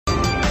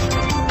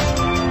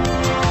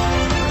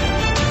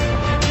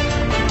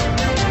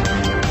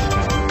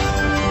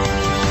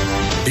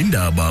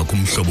Indaba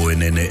kumhlobo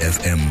wenene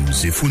FM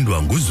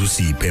zifundwa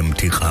nguzusiphe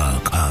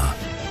Mthixaka.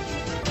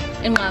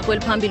 Inqaku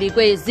eliphambili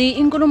kwezi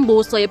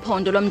Inkulumbuso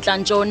yephondo loMntla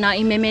Ntshona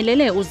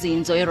imemelele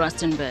uzinzo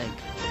eRustenberg.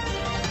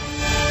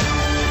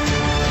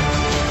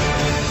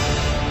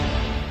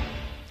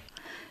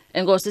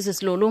 Enkosi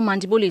sisilulu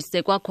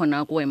mandibulise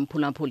kwakhona kuwe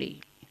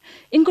mphulaphuli.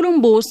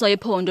 Inkulumbuso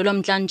yephondo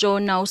loMntla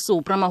Ntshona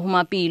uSupra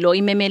Mahumapilo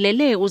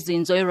imemelele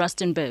uzinzo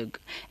eRustenberg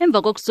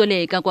emva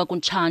kokusweleka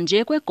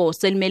kwakutshanje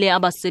kwegosa elimele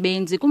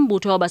abasebenzi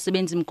kumbutho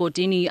wabasebenzi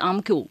mgodini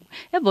iAMKU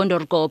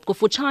eVonderkop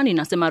kufutshane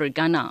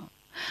naseMarikana.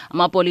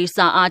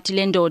 Amapolisa athi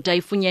le ndoda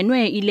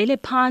ifunyenwe ilele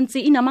phansi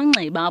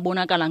inamanxeba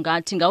abonakala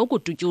ngathi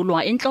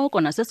ngawukudutyulwa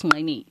entloko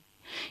nasesinqeni.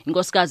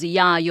 Inkosikazi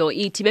yayo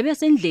ithi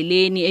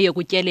bebesendleleni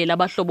eyokutyelela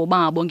abahlobo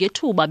babo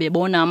ngethuba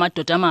bebona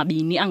amadoda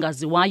amabini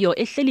angaziwayo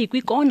ehleli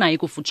kwikona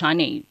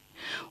ekufutshane.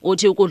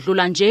 Uthi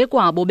ukudlula nje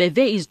kwabo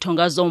beve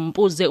izithonga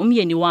zompuze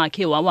umyeni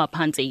wakhe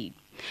wawaphantsi.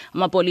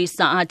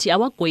 Amapolisa athi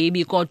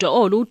awagwebi kodwa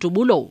olu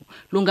udubulo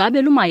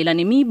lungabe lumayela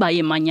nemiba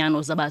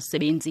yemanyano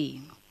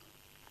zabasebenzi.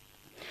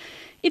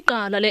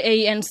 Iqala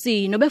le-ANC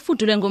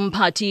nobefudule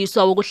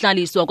ngumphathiswa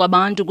wokuhlaliswa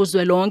kwabantu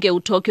kuzwelonke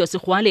uTokyo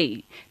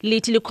Sigwale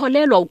lithi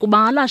likholelwa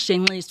ukuba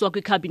lashenxiswa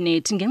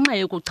kwikhabinethi ngenxa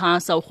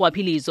yokuchasa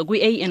urhwaphilizo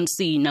kwi-ANC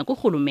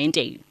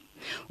nakurhulumente.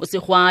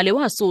 USigwale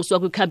wasuswa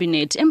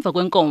kwikhabinethi emva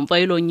kwenkomfa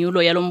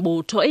yolonyulo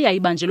yalombutho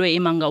eyayibanjelwe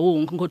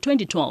eMangaung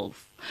ngo-2012.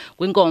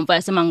 Kwinkomfa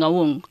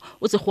yaseMangaung,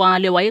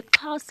 uSigwale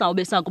wayexhasa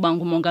obesakuba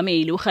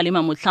ngumongameli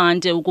uKgalema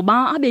Motlanthe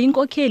ukuba abe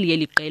yinkokheli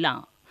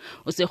yeliqela.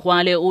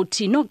 USigwale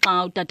uthi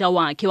noxa utata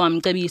wakhe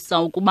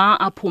wamcebisa ukuba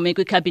aphume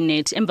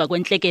kwikhabinethi emva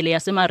kwentlekele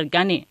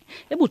yaseMarikane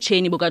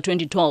ebutsheni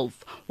buka-2012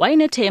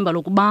 wayenethemba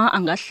lokuba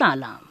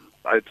angahlala.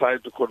 I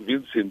tried to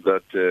convince him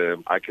that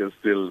I can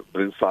still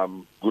bring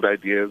some good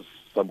ideas,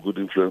 some good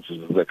influences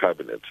in the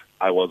cabinet.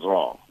 I was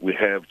wrong. We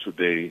have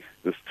today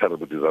this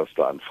terrible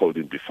disaster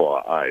unfolding before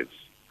our eyes,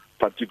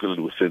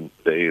 particularly within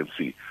the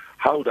ANC.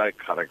 How would I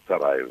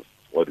characterize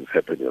what is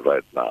happening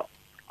right now?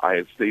 I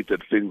had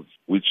stated things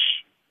which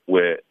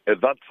were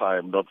at that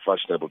time not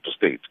fashionable to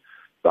state.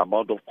 The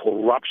amount of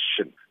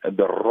corruption and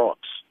the rot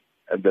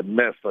and the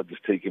mess that is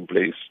taking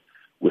place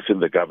within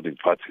the governing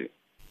party.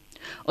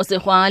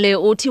 USigwale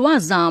uthi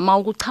wazama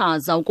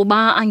ukuchaza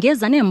ukuba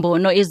angeza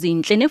nembono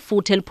ezinhle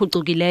nefuthe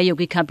eliphucukileyo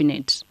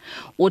kwikhabinethi.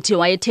 Uthi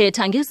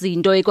wayethetha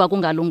ngezinto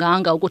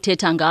ekwakungalunganga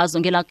ukuthetha ngazo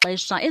ngela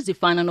xesha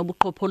ezifana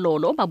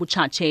nobuqhophololo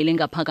obabutshajele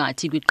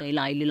ngaphakathi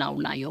kwiqela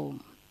elilawulayo.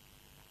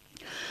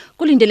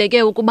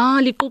 Kulindeleke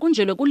ukuba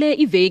liqukunjelwe kule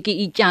iveki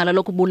ityala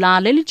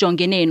lokubulala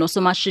elijongene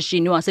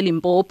nosomashishini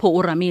waseLimpopo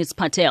uRamesh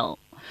Patel.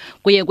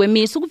 Kuye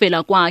kwemisa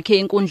ukuvela kwakhe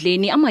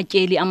enkundleni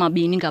amatyeli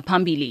amabini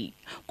ngaphambili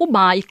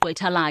kuba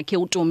igqwetha lakhe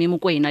uTumi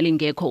Mukwena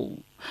lingekho.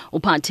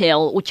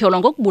 uPatel utyholwa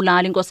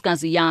ngokubulala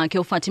inkosikazi yakhe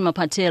uFatima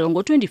Patel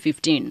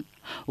ngo-2015.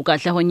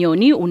 uKahle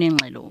Honyoni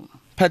unengxelo.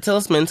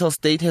 Patel's mental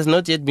state has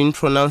not yet been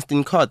pronounced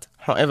in court.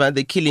 However,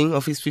 the killing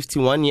of his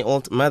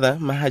 51-year-old mother,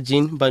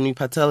 Mahajin Banu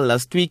Patel,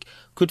 last week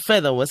could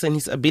further worsen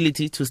his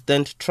ability to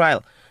stand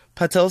trial.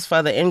 Patel's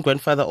father and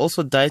grandfather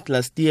also died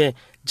last year.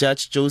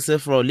 Judge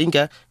Joseph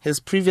Rawlinga has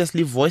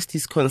previously voiced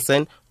his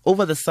concern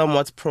over the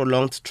somewhat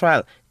prolonged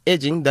trial,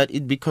 urging that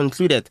it be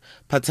concluded.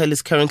 Patel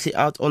is currently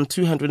out on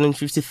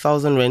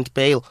 250,000 rand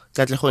bail.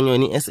 Katle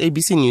Honyoni,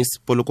 SABC News,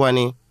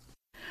 Polokwane.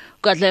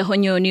 Katle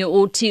Honyoni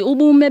uthi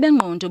ubume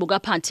bengqondo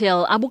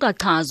bukaPatel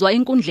abukachazwa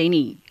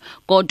enkundleni.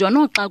 Kodwa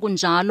noxa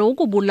kunjalo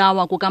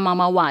ukubulawa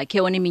kukamama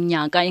wakhe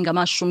oneminyaka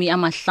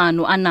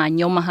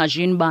engama-51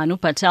 uMahajin Banu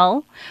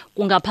Patel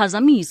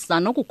kungaphazamisa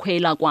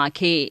nokukhwela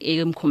kwakhe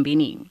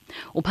emkhumbini.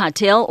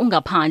 uPatel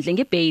ungaphandle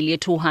ngebheyili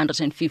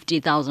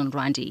ye-250,000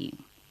 randi.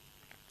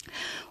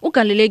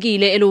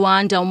 Ugalelekile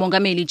eLuanda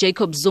umongameli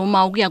Jacob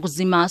Zuma ukuya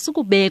kuzimasa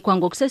ukubekwa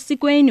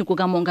ngokusesikweni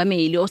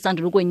kukamongameli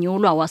osandula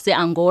ukwenyulwa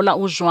wase-Angola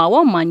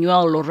uJoão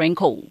Manuel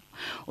Lourenço.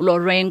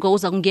 uLourenço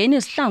uza kungena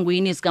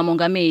esihlangwini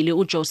sikamongameli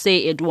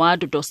uJosé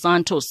Eduardo dos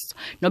Santos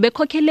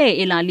nobekhokhele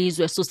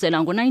elalizwe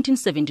susela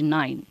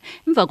ngo-1979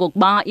 emva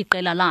kokuba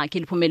iqela lakhe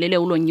liphumelele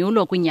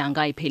ulonyulo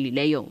kwinyanga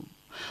ephelileyo.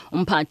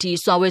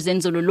 Umphathiswa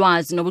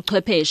wezenzululwazi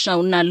nobuchwephesha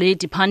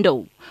uNaledi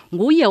Pandor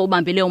nguye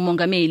ubambele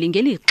umongameli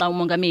ngelixa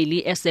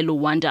umongameli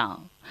eseLuanda.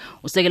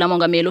 Usekela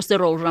mongameli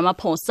uCyril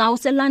Ramaphosa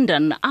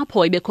useLondon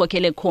apho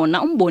ebekhokhele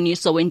khona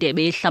umboniso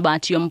wendebe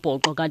yehlabathi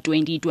yombhoxo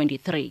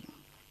ka-2023.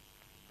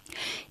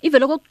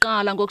 Ivele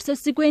kokuqala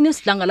ngokusesikweni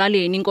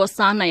esidlangalaleni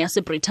inkosana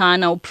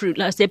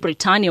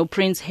yaseBritane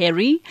uPrince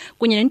Harry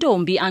kunye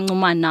nentombi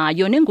ancuma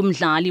nayo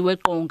nengumdlali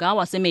weqonga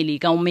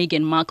waseMelika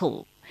uMeghan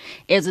Markle.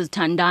 Ezi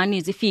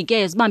zithandani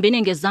zifike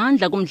zibambene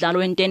ngezandla kumdlalo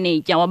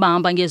wentenetya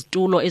wabahamba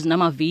ngezitulo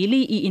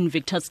ezinamavili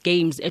i-Invictus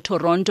Games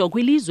eToronto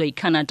kwilizwe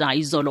iCanada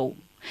izolo.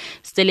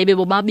 Sele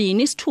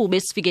bobabini isithuba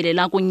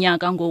esifikelela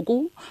kunyaka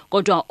ngoku,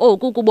 kodwa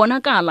oku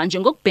kubonakala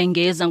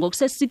njengokubhengeza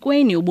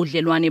ngokusesikweni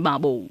ubudlelwane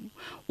babo.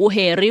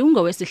 uHarry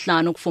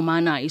ungowesihlanu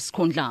ukufumana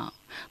isikhundla.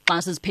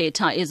 Xa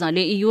siziphetha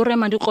ezale iyure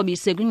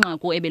mandikrobise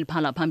kwinqaku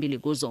ebeliphala phambili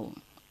kuzo.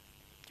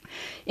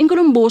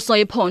 Inkulumbuso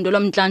yephondo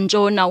loMntla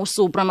Ntshona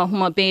uSupra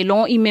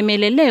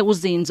imemelele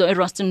uzinzo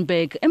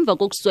eRustenberg emva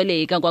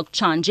kokusweleka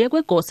kwakutshanje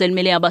kwegosa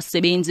elimele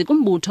abasebenzi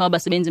kumbutho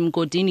wabasebenzi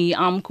mgodini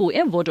iAMKU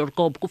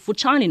eVodorkop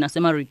kufutshane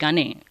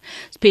naseMarikane.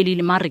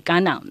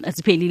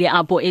 Siphelile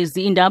apho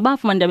ezi indaba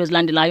fumana indaba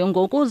ezilandelayo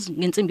ngoku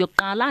ngentsimbi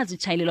yokuqala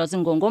zitshayelelwa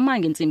zingongoma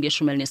ngentsimbi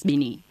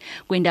ye-12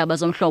 kwindaba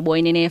zomhlobo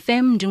weNene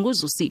FM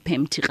ndinguzusiphe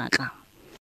Mthixaxa.